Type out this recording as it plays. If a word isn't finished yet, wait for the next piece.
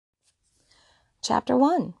Chapter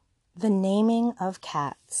 1. The Naming of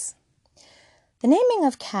Cats. The naming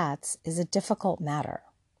of cats is a difficult matter.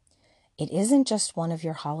 It isn't just one of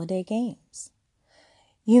your holiday games.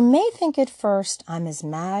 You may think at first I'm as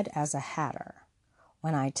mad as a hatter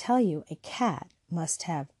when I tell you a cat must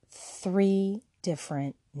have 3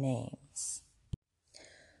 different names.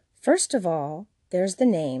 First of all, there's the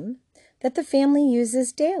name that the family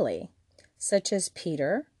uses daily, such as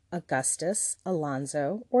Peter, Augustus,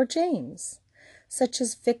 Alonzo, or James, such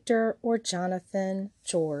as Victor or Jonathan,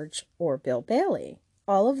 George, or Bill Bailey,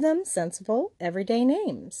 all of them sensible, everyday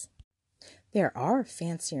names. There are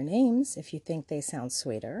fancier names if you think they sound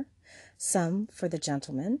sweeter, some for the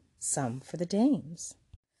gentlemen, some for the dames,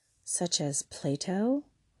 such as Plato,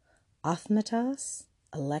 Othmatos,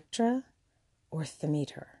 Electra, or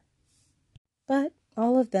Themeter. But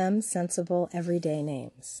all of them sensible, everyday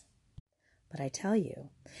names. But I tell you,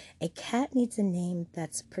 a cat needs a name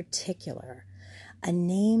that's particular, a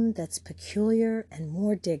name that's peculiar and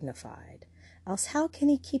more dignified, else how can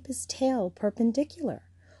he keep his tail perpendicular,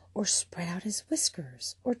 or spread out his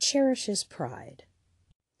whiskers, or cherish his pride?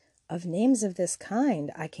 Of names of this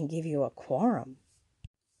kind I can give you a quorum,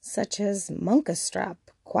 such as Munkastrap,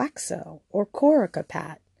 Quaxo, or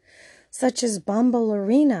Coricapat, such as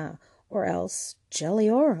Bombalurina, or else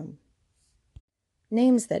Geliorum.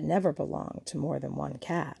 Names that never belong to more than one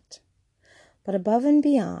cat. But above and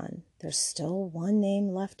beyond, there's still one name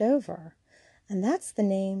left over, and that's the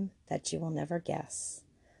name that you will never guess,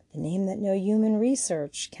 the name that no human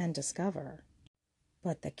research can discover.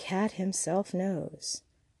 But the cat himself knows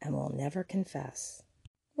and will never confess.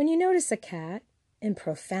 When you notice a cat in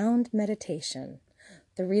profound meditation,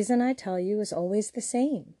 the reason I tell you is always the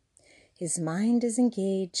same. His mind is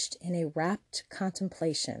engaged in a rapt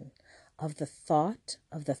contemplation of the thought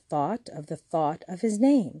of the thought of the thought of his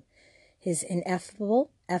name, his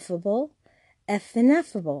ineffable, effable,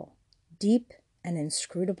 ineffable, deep and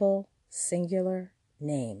inscrutable, singular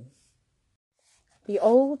name. The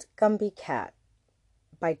Old Gumby Cat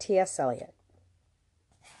by T.S. Eliot.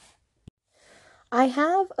 I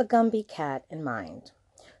have a Gumby cat in mind.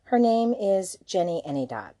 Her name is Jenny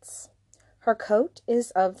Anydots. Her coat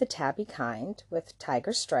is of the tabby kind, with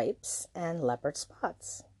tiger stripes and leopard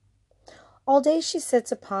spots. All day she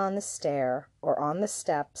sits upon the stair, or on the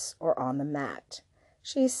steps, or on the mat.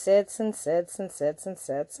 She sits and sits and sits and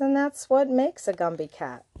sits, and that's what makes a Gumby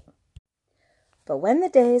cat. But when the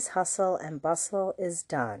day's hustle and bustle is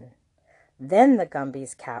done, then the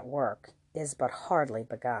Gumby's cat work is but hardly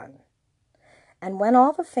begun. And when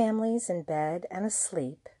all the family's in bed and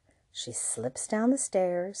asleep, she slips down the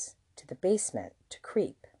stairs to the basement to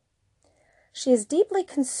creep. She is deeply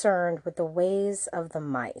concerned with the ways of the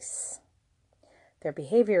mice. Their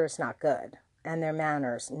behavior is not good, and their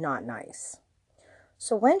manners not nice.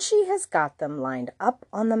 So when she has got them lined up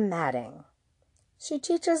on the matting, she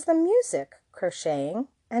teaches them music, crocheting,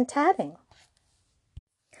 and tatting.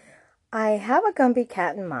 I have a Gumby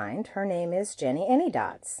cat in mind. Her name is Jenny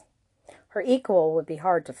Anydots. Her equal would be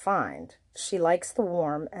hard to find. She likes the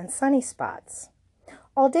warm and sunny spots.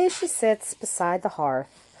 All day she sits beside the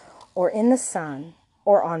hearth, or in the sun,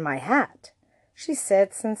 or on my hat. She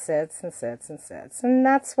sits and sits and sits and sits, and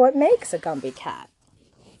that's what makes a Gumby cat.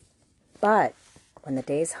 But when the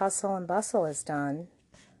day's hustle and bustle is done,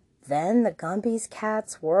 then the Gumby's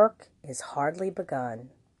cat's work is hardly begun.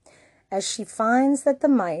 As she finds that the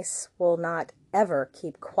mice will not ever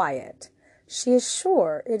keep quiet, she is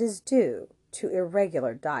sure it is due to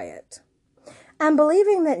irregular diet. And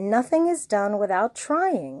believing that nothing is done without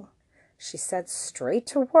trying, she sets straight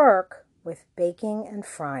to work with baking and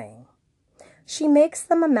frying. She makes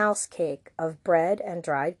them a mouse cake of bread and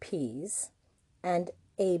dried peas, and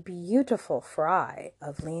a beautiful fry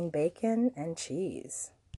of lean bacon and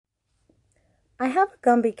cheese. I have a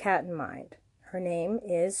Gumby cat in mind. Her name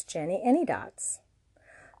is Jenny Anydots.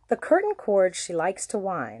 The curtain cord she likes to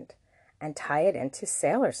wind, and tie it into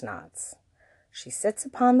sailor's knots. She sits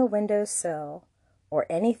upon the window sill, or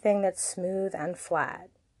anything that's smooth and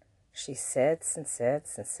flat. She sits and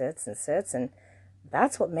sits and sits and sits, and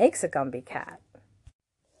that's what makes a Gumby cat.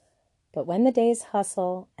 But when the day's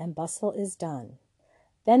hustle and bustle is done,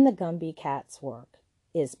 then the Gumby cat's work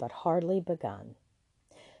is but hardly begun.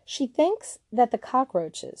 She thinks that the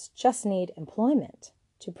cockroaches just need employment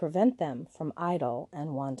to prevent them from idle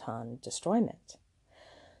and wanton destroyment.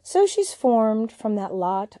 So she's formed from that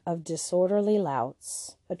lot of disorderly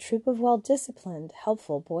louts a troop of well-disciplined,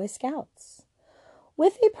 helpful Boy Scouts,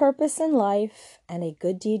 with a purpose in life and a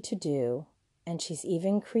good deed to do, and she's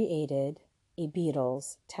even created a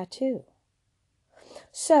beetle's tattoo.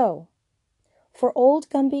 So, for old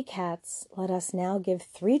Gumby cats, let us now give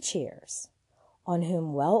 3 cheers, on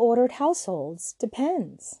whom well-ordered households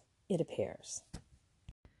depends, it appears.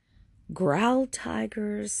 Growl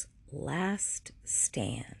Tiger's Last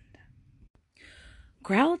Stand.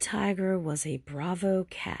 Growl Tiger was a bravo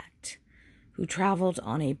cat who traveled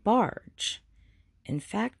on a barge. In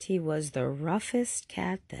fact, he was the roughest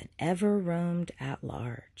cat that ever roamed at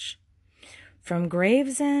large. From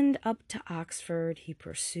Gravesend up to Oxford, he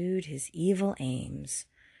pursued his evil aims,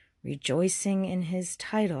 rejoicing in his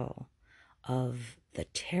title of the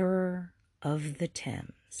Terror of the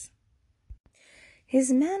Thames.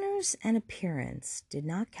 His manners and appearance did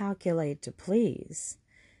not calculate to please.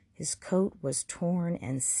 His coat was torn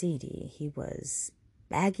and seedy. He was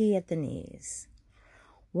baggy at the knees.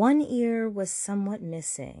 One ear was somewhat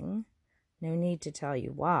missing, no need to tell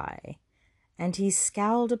you why, and he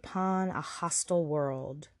scowled upon a hostile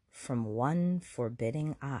world from one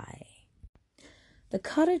forbidding eye. The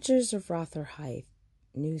cottagers of Rotherhithe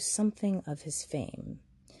knew something of his fame.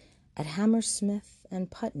 At Hammersmith and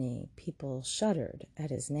Putney, people shuddered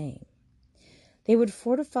at his name. They would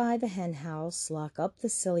fortify the hen-house, lock up the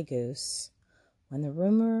silly goose, when the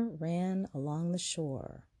rumor ran along the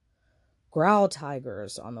shore, "Growl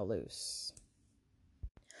Tigers on the loose."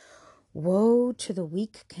 Woe to the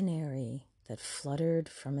weak canary that fluttered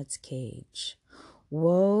from its cage.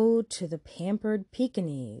 Woe to the pampered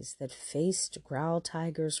Pekingese that faced Growl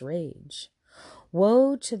Tiger's rage.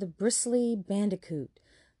 Woe to the bristly bandicoot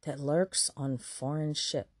that lurks on foreign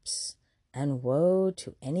ships. And woe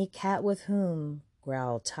to any cat with whom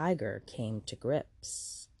Growl Tiger came to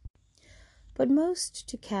grips. But most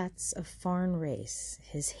to cats of foreign race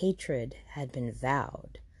his hatred had been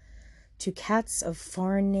vowed. To cats of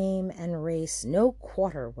foreign name and race no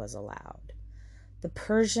quarter was allowed. The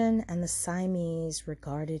Persian and the Siamese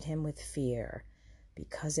regarded him with fear,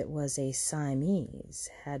 because it was a Siamese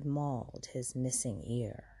had mauled his missing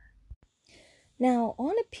ear. Now,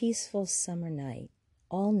 on a peaceful summer night,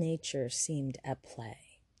 all nature seemed at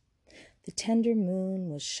play. The tender moon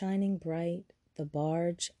was shining bright, the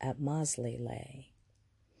barge at Mosley lay.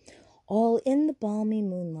 All in the balmy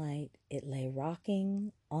moonlight it lay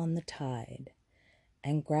rocking on the tide,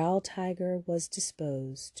 and Growl Tiger was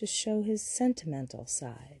disposed to show his sentimental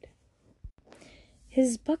side.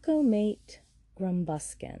 His bucko mate,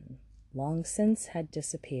 Grumbuskin, long since had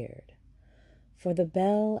disappeared. For the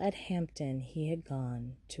belle at Hampton he had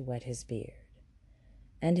gone to wet his beard.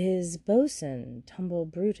 And his boatswain, Tumble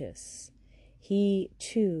Brutus, he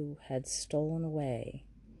too had stolen away.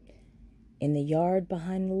 In the yard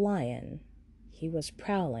behind the lion, he was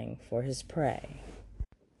prowling for his prey.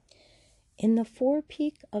 In the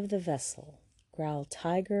forepeak of the vessel, Growl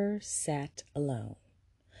Tiger sat alone,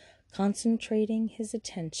 concentrating his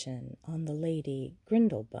attention on the lady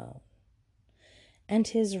Grindlebone. And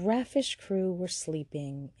his raffish crew were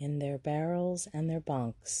sleeping in their barrels and their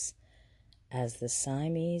bunks, as the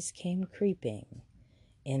Siamese came creeping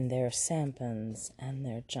in their sampans and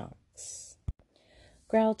their junks.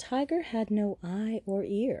 Growl Tiger had no eye or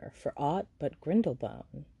ear for aught but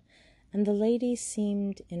Grindlebone, and the lady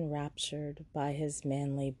seemed enraptured by his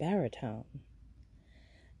manly baritone.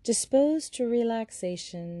 Disposed to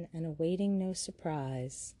relaxation and awaiting no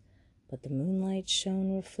surprise, but the moonlight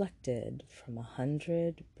shone reflected from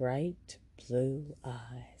 100 bright blue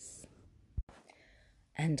eyes.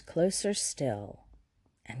 And closer still,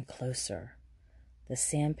 and closer, the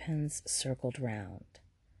sampans circled round,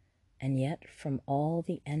 and yet from all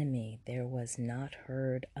the enemy there was not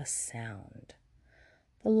heard a sound.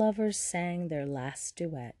 The lovers sang their last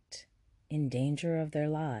duet, in danger of their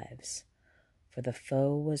lives, for the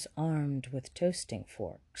foe was armed with toasting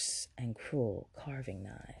forks and cruel carving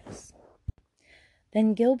knives.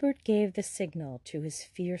 Then Gilbert gave the signal to his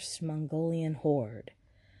fierce Mongolian horde.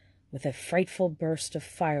 With a frightful burst of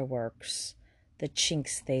fireworks, the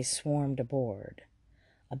Chinks they swarmed aboard,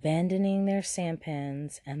 abandoning their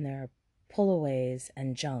sampans and their pullaways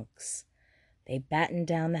and junks. They battened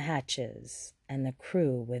down the hatches and the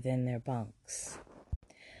crew within their bunks.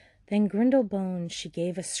 Then Grindlebone she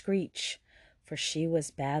gave a screech, for she was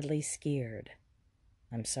badly skeered.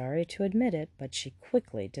 I'm sorry to admit it, but she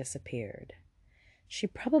quickly disappeared. She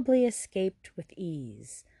probably escaped with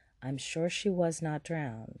ease. I'm sure she was not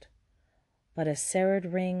drowned. But a serried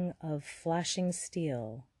ring of flashing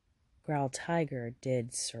steel Growl Tiger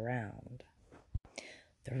did surround.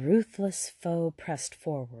 The ruthless foe pressed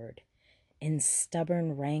forward, in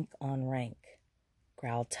stubborn rank on rank.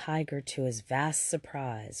 Growl Tiger, to his vast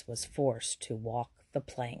surprise, was forced to walk the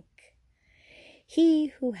plank. He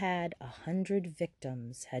who had 100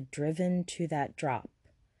 victims had driven to that drop.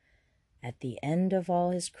 At the end of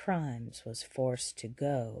all his crimes was forced to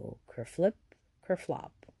go kerflip,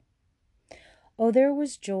 kerflop. Oh, there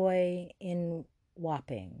was joy in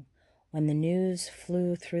Wapping when the news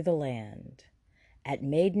flew through the land. At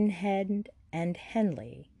Maidenhead and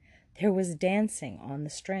Henley there was dancing on the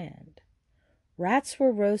strand. Rats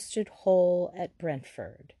were roasted whole at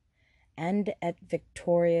Brentford and at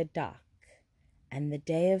Victoria Dock, and the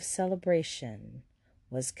day of celebration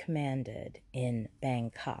was commanded in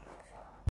Bangkok.